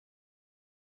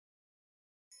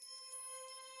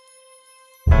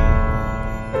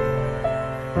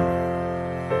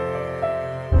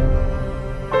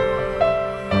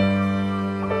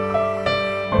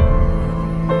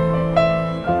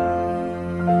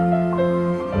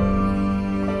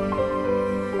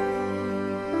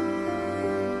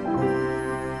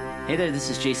Hey there, this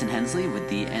is Jason Hensley with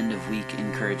the End of Week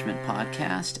Encouragement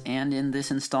Podcast, and in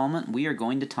this installment we are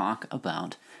going to talk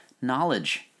about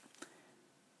knowledge.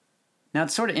 Now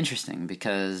it's sort of interesting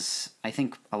because I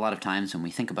think a lot of times when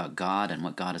we think about God and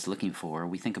what God is looking for,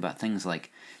 we think about things like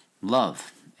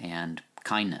love and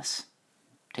kindness,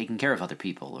 taking care of other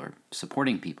people or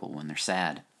supporting people when they're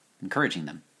sad, encouraging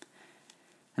them.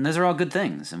 And those are all good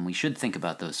things, and we should think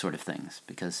about those sort of things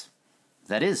because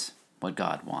that is what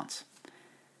God wants.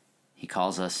 He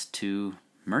calls us to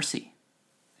mercy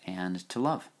and to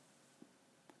love.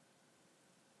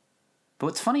 But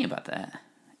what's funny about that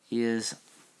is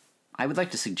I would like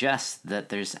to suggest that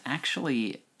there's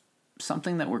actually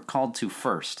something that we're called to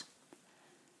first.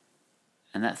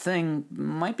 And that thing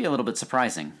might be a little bit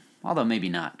surprising, although maybe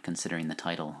not, considering the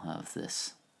title of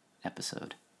this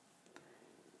episode.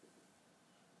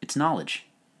 It's knowledge.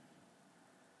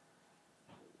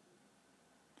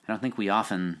 I don't think we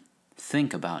often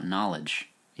think about knowledge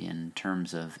in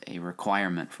terms of a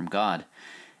requirement from God.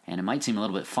 And it might seem a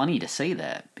little bit funny to say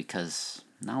that because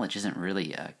knowledge isn't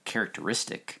really a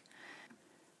characteristic.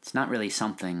 It's not really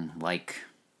something like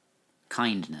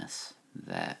kindness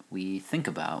that we think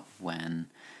about when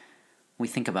we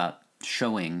think about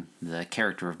showing the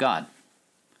character of God.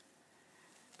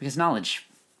 Because knowledge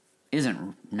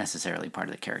isn't necessarily part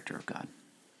of the character of God.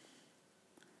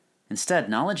 Instead,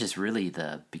 knowledge is really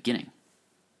the beginning.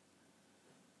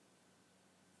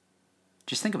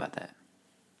 Just think about that.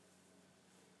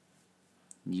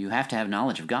 You have to have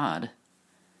knowledge of God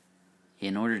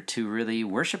in order to really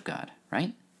worship God,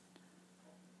 right?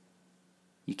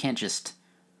 You can't just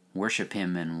worship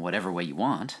Him in whatever way you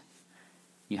want.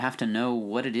 You have to know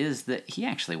what it is that He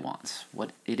actually wants,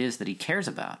 what it is that He cares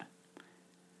about.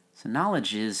 So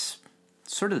knowledge is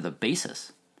sort of the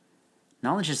basis.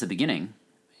 Knowledge is the beginning,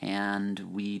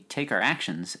 and we take our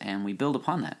actions and we build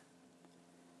upon that.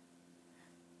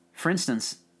 For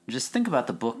instance, just think about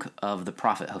the book of the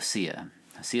prophet Hosea.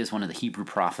 Hosea is one of the Hebrew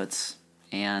prophets,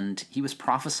 and he was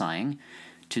prophesying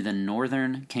to the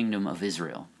northern kingdom of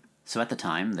Israel. So at the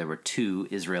time, there were two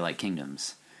Israelite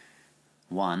kingdoms.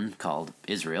 One, called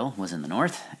Israel, was in the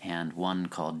north, and one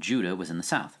called Judah was in the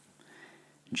south.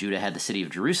 Judah had the city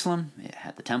of Jerusalem, it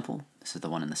had the temple, this is the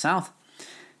one in the south,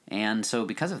 and so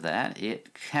because of that,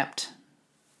 it kept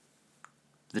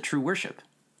the true worship.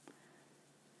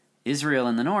 Israel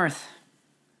in the north,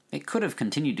 it could have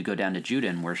continued to go down to Judah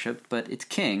and worship, but its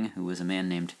king, who was a man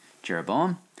named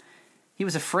Jeroboam, he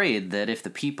was afraid that if the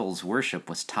people's worship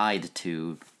was tied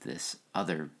to this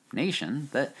other nation,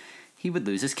 that he would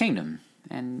lose his kingdom,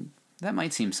 and that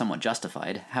might seem somewhat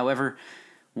justified. However,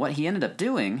 what he ended up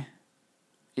doing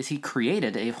is he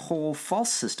created a whole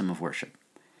false system of worship,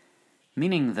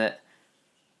 meaning that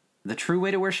the true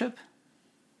way to worship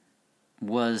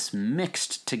was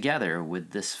mixed together with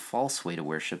this false way to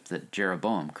worship that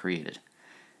Jeroboam created.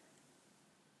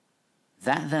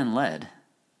 That then led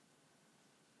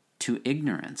to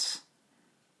ignorance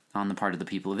on the part of the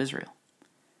people of Israel.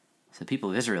 So the people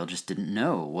of Israel just didn't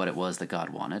know what it was that God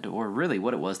wanted, or really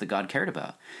what it was that God cared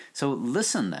about. So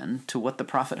listen then to what the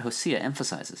prophet Hosea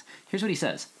emphasizes. Here's what he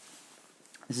says.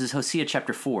 This is Hosea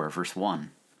chapter 4, verse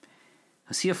 1.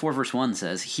 Hosea 4 verse 1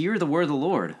 says, "Hear the word of the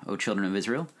Lord, O children of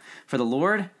Israel, for the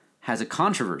Lord has a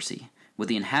controversy with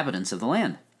the inhabitants of the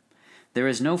land. There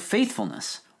is no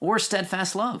faithfulness or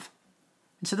steadfast love."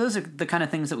 And so those are the kind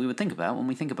of things that we would think about when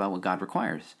we think about what God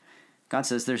requires. God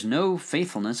says there's no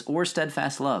faithfulness or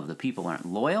steadfast love. The people aren't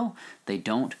loyal. They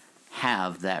don't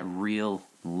have that real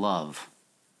love.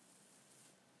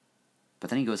 But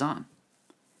then he goes on.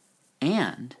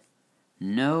 And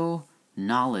no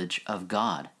knowledge of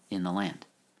God in the land.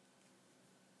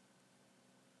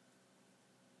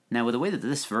 Now, with the way that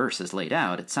this verse is laid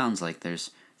out, it sounds like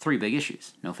there's three big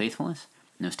issues. No faithfulness,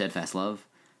 no steadfast love,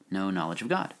 no knowledge of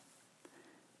God.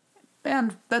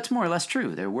 And that's more or less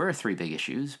true. There were three big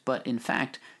issues, but in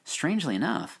fact, strangely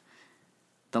enough,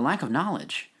 the lack of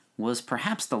knowledge was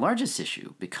perhaps the largest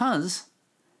issue, because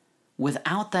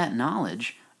without that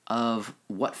knowledge of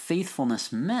what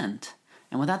faithfulness meant,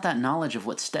 and without that knowledge of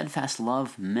what steadfast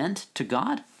love meant to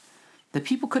God, the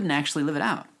people couldn't actually live it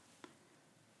out.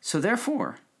 So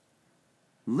therefore,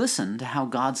 listen to how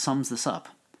God sums this up.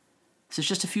 This is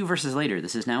just a few verses later.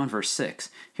 This is now in verse 6.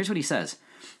 Here's what he says.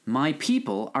 "My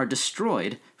people are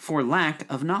destroyed for lack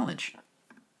of knowledge."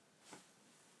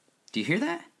 Do you hear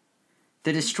that?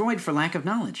 They're destroyed for lack of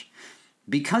knowledge.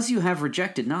 "Because you have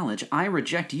rejected knowledge, I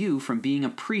reject you from being a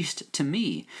priest to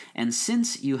me. And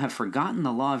since you have forgotten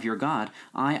the law of your God,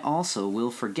 I also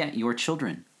will forget your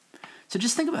children." So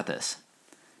just think about this.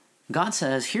 God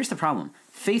says, here's the problem.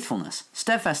 Faithfulness,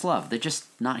 steadfast love, they're just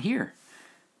not here.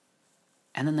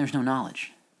 and then there's no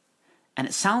knowledge. And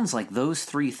it sounds like those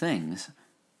three things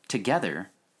together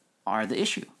are the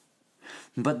issue.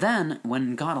 But then,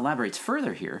 when God elaborates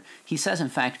further here, he says, in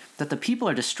fact, that the people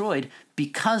are destroyed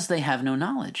because they have no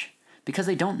knowledge, because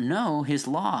they don't know his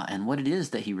law and what it is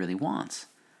that he really wants.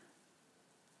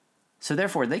 So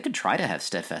therefore, they could try to have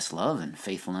steadfast love and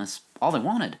faithfulness all they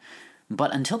wanted,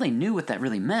 but until they knew what that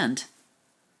really meant,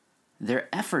 their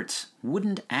efforts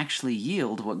wouldn't actually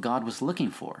yield what God was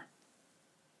looking for.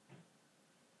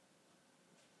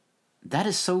 That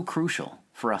is so crucial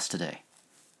for us today.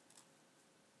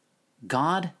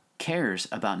 God cares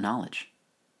about knowledge.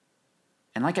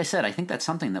 And like I said, I think that's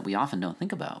something that we often don't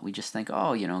think about. We just think,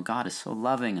 God is so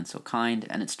loving and so kind.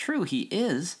 And it's true, he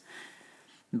is.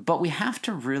 But we have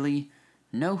to really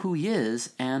know who he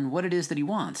is and what it is that he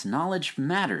wants. Knowledge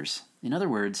matters. In other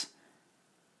words,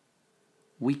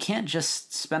 we can't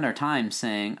just spend our time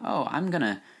saying, I'm going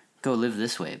to go live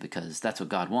this way because that's what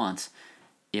God wants,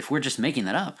 if we're just making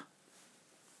that up.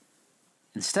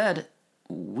 Instead,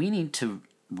 we need to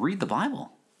read the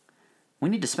Bible. We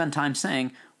need to spend time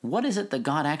saying, what is it that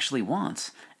God actually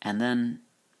wants? And then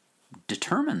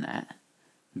determine that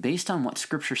based on what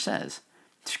Scripture says.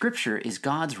 Scripture is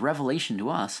God's revelation to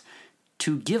us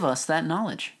to give us that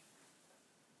knowledge.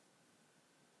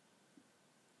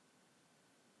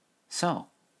 So,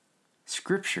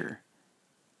 Scripture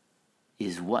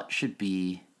is what should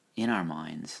be in our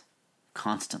minds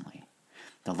constantly.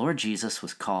 The Lord Jesus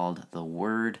was called the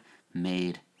Word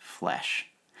made flesh.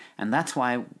 And that's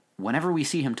why whenever we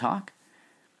see him talk,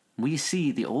 we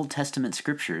see the Old Testament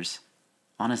scriptures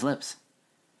on his lips.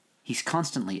 He's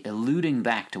constantly alluding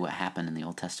back to what happened in the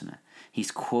Old Testament.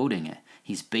 He's quoting it.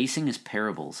 He's basing his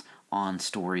parables on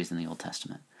stories in the Old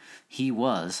Testament. He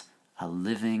was a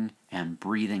living and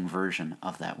breathing version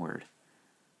of that word.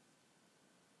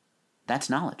 That's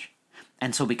knowledge.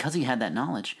 And so because he had that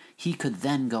knowledge, he could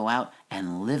then go out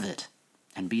and live it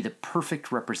and be the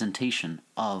perfect representation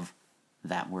of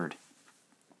that word.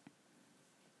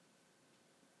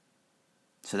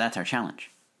 So that's our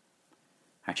challenge.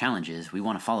 Our challenge is we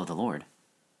want to follow the Lord.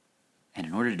 And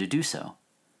in order to do so,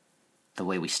 the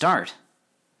way we start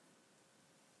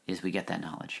is we get that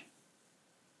knowledge.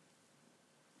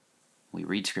 We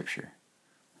read Scripture.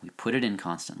 We put it in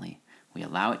constantly. We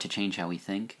allow it to change how we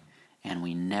think. And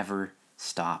we never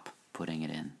stop putting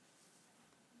it in.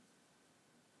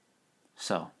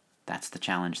 So, that's the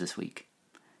challenge this week.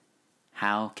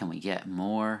 How can we get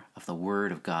more of the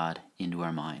Word of God into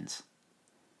our minds?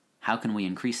 How can we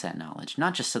increase that knowledge?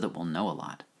 Not just so that we'll know a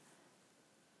lot,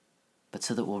 but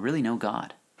so that we'll really know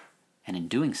God. And in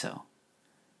doing so,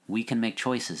 we can make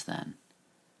choices then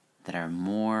that are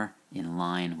more in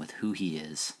line with who he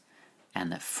is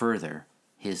and that further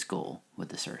his goal with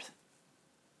this earth.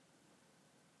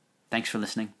 Thanks for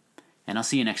listening, and I'll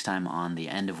see you next time on the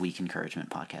End of Week Encouragement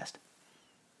podcast.